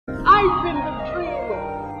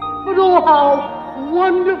know how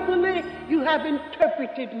wonderfully you have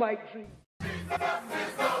interpreted my dream.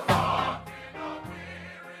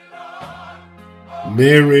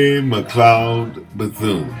 Mary McLeod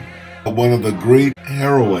Bethune, one of the great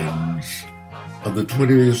heroines of the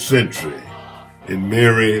 20th century in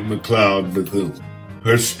Mary McLeod Bethune.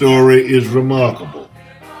 Her story is remarkable,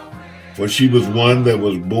 for she was one that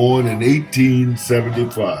was born in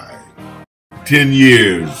 1875, 10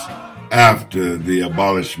 years after the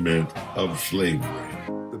abolishment of slavery.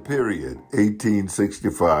 The period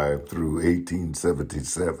 1865 through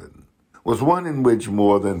 1877 was one in which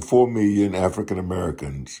more than 4 million African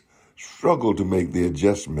Americans struggled to make the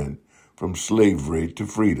adjustment from slavery to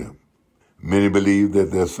freedom. Many believed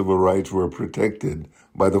that their civil rights were protected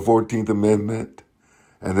by the 14th Amendment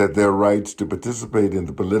and that their rights to participate in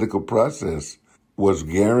the political process was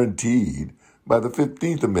guaranteed by the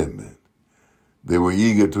 15th Amendment. They were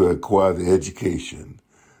eager to acquire the education,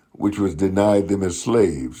 which was denied them as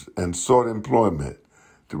slaves, and sought employment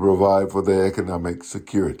to provide for their economic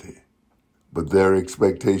security. But their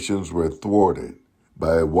expectations were thwarted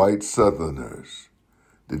by white Southerners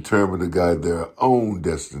determined to guide their own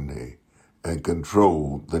destiny and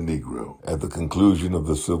control the Negro. At the conclusion of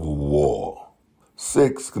the Civil War,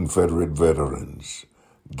 6 Confederate veterans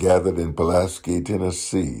gathered in Pulaski,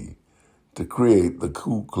 Tennessee, to create the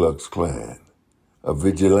Ku Klux Klan, a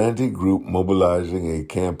vigilante group mobilizing a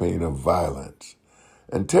campaign of violence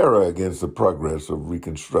and terror against the progress of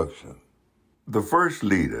Reconstruction. The first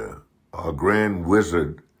leader, or Grand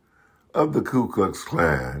Wizard of the Ku Klux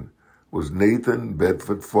Klan, was Nathan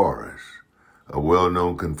Bedford Forrest, a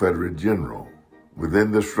well-known Confederate general.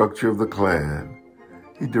 Within the structure of the Klan,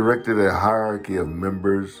 he directed a hierarchy of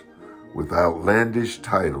members with outlandish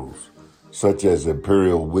titles such as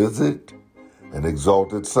Imperial Wizard and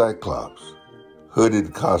Exalted Cyclops,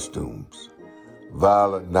 hooded costumes,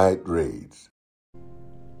 violent night raids.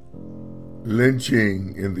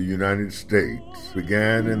 Lynching in the United States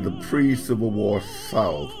began in the pre-Civil War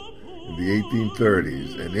South in the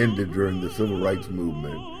 1830s and ended during the Civil Rights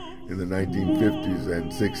Movement in the 1950s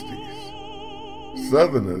and 60s.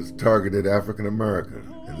 Southerners targeted African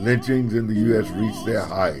Americans, and lynchings in the U.S. reached their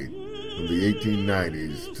height from the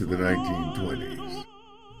 1890s to the 1920s.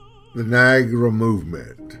 The Niagara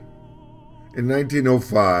Movement. In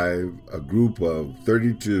 1905, a group of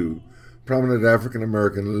 32 prominent African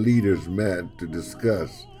American leaders met to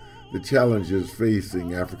discuss the challenges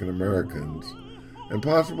facing African Americans and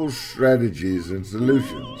possible strategies and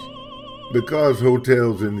solutions. Because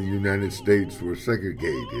hotels in the United States were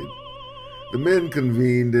segregated, the men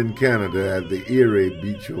convened in Canada at the Erie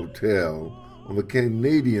Beach Hotel on the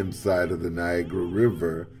Canadian side of the Niagara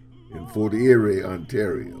River in Fort Erie,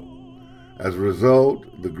 Ontario. As a result,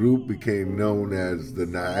 the group became known as the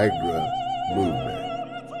Niagara Movement.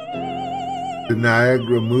 The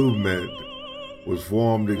Niagara Movement was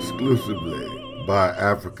formed exclusively by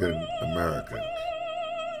African Americans.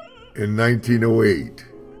 In 1908,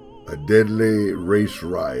 a deadly race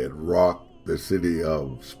riot rocked the city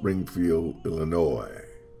of Springfield, Illinois,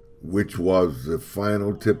 which was the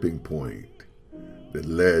final tipping point that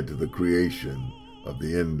led to the creation of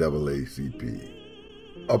the NAACP.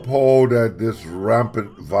 Appalled at this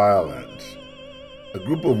rampant violence, a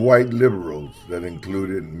group of white liberals that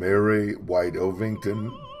included Mary White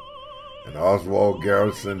Ovington and Oswald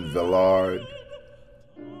Garrison Villard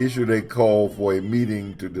issued a call for a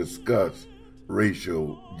meeting to discuss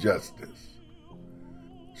racial justice.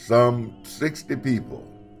 Some 60 people,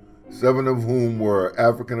 7 of whom were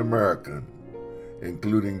African American,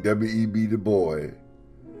 including W.E.B. Du Bois,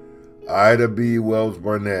 Ida B. Wells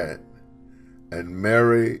Barnett, and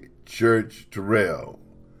Mary Church Terrell,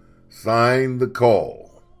 signed the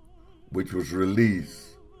call, which was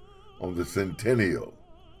released on the centennial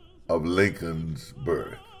of Lincoln's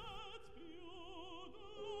birth.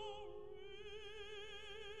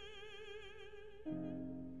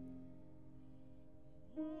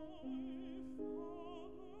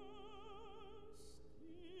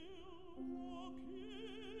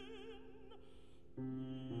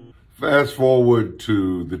 Fast forward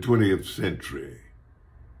to the 20th century.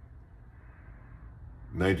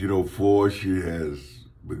 1904, she has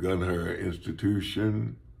begun her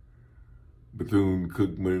institution,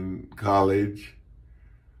 Bethune-Cookman College,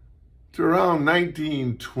 to around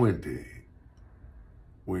 1920,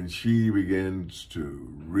 when she begins to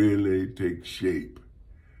really take shape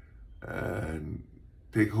and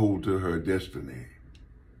take hold to her destiny.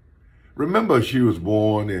 Remember, she was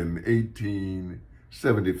born in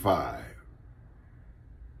 1875,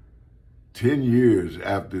 10 years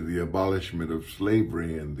after the abolishment of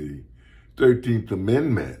slavery and the 13th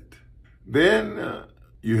Amendment. Then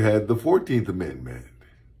you had the 14th Amendment,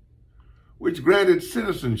 which granted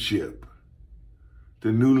citizenship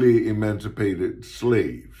to newly emancipated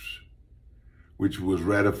slaves, which was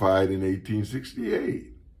ratified in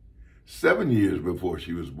 1868, 7 years before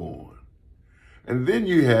she was born. And then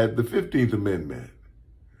you had the 15th Amendment,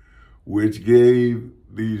 which gave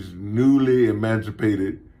these newly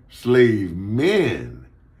emancipated slave men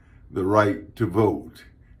the right to vote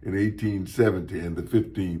in 1870 and the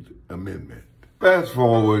 15th Amendment. Fast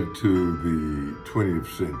forward to the 20th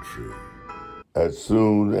century. As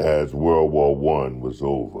soon as World War I was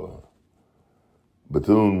over,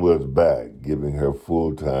 Bethune was back, giving her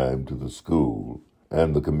full time to the school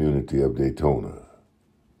and the community of Daytona.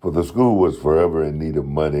 For the school was forever in need of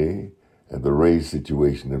money, and the race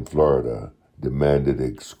situation in Florida demanded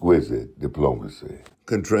exquisite diplomacy.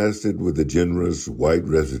 Contrasted with the generous white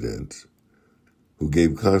residents who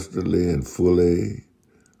gave constantly and fully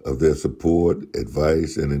of their support,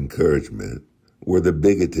 advice, and encouragement, were the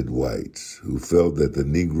bigoted whites who felt that the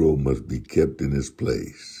Negro must be kept in his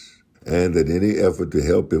place, and that any effort to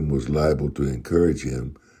help him was liable to encourage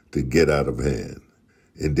him to get out of hand.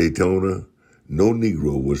 In Daytona, no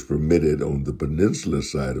Negro was permitted on the peninsula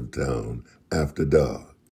side of town after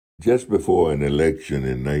dark. Just before an election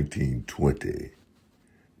in 1920,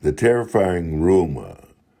 the terrifying rumor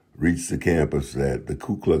reached the campus that the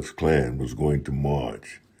Ku Klux Klan was going to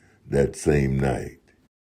march that same night.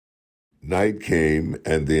 Night came,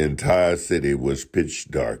 and the entire city was pitch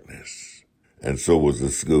darkness, and so was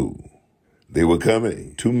the school. They were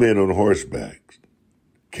coming. 2 men on horseback,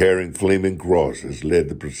 carrying flaming crosses, led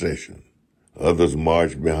the procession. Others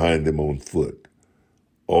marched behind them on foot,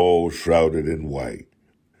 all shrouded in white,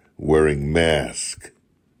 wearing masks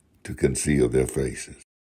to conceal their faces.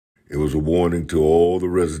 It was a warning to all the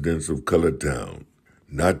residents of Colored Town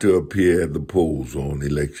not to appear at the polls on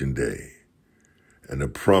Election Day, and a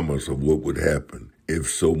promise of what would happen if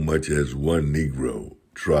so much as one Negro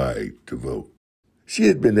tried to vote. She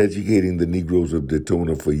had been educating the Negroes of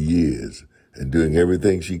Daytona for years and doing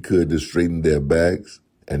everything she could to straighten their backs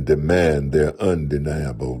and demand their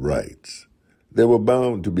undeniable rights. There were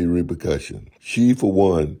bound to be repercussions. She, for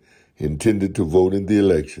one, intended to vote in the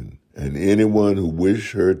election, and anyone who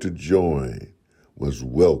wished her to join was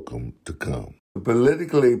welcome to come. The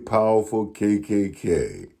politically powerful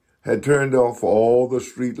KKK had turned off all the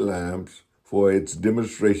street lamps for its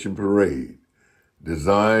demonstration parade,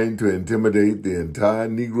 designed to intimidate the entire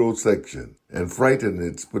Negro section and frighten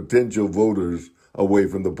its potential voters away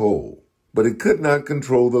from the poll. But it could not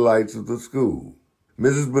control the lights of the school.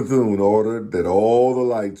 Mrs. Bethune ordered that all the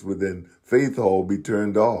lights within Faith Hall be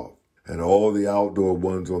turned off and all the outdoor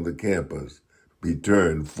ones on the campus be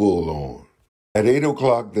turned full on. At 8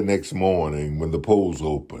 o'clock the next morning, when the polls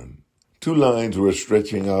opened, 2 lines were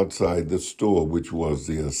stretching outside the store, which was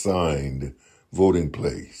the assigned voting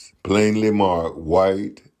place, plainly marked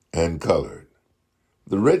white and colored.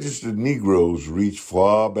 The registered Negroes reached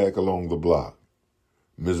far back along the block.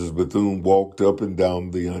 Mrs. Bethune walked up and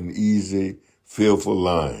down the uneasy, fearful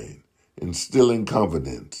line, instilling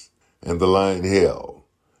confidence, and the line held.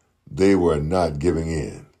 They were not giving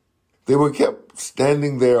in. They were kept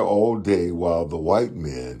standing there all day while the white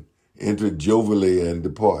men entered jovially and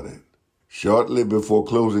departed. Shortly before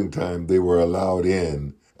closing time, they were allowed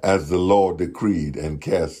in as the law decreed and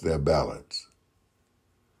cast their ballots.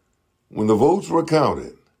 When the votes were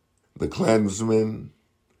counted, the Klansmen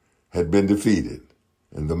had been defeated,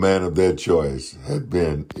 and the man of their choice had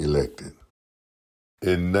been elected.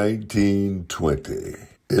 In 1920,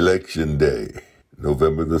 Election Day,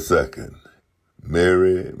 November the 2nd,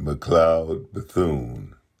 Mary McLeod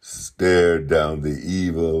Bethune stared down the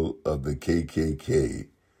evil of the KKK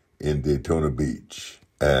in Daytona Beach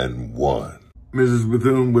and won. Mrs.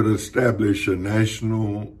 Bethune would establish a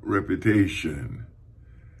national reputation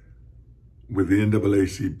with the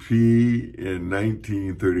NAACP in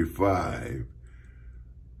 1935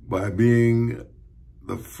 by being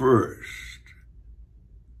the first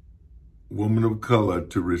woman of color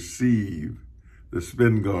to receive the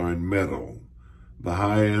Spingarn Medal, the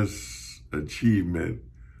highest achievement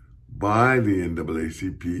by the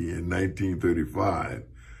NAACP in 1935.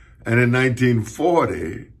 And in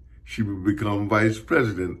 1940, she would become vice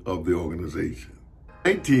president of the organization.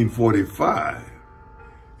 In 1945,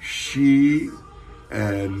 she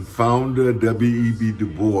and founder W.E.B. Du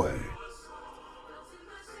Bois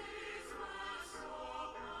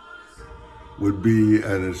would be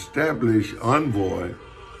an established envoy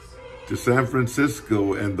to San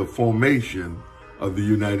Francisco and the formation of the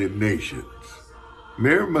United Nations.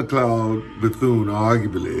 Mary McLeod Bethune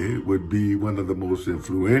arguably would be one of the most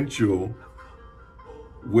influential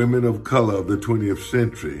women of color of the 20th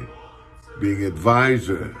century, being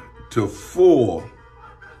advisor to 4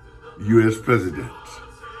 U.S. presidents: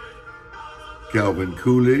 Calvin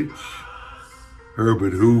Coolidge,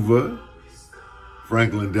 Herbert Hoover,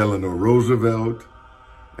 Franklin Delano Roosevelt,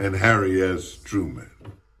 and Harry S. Truman.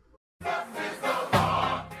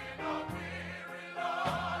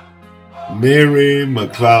 Mary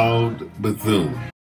McLeod Bethune.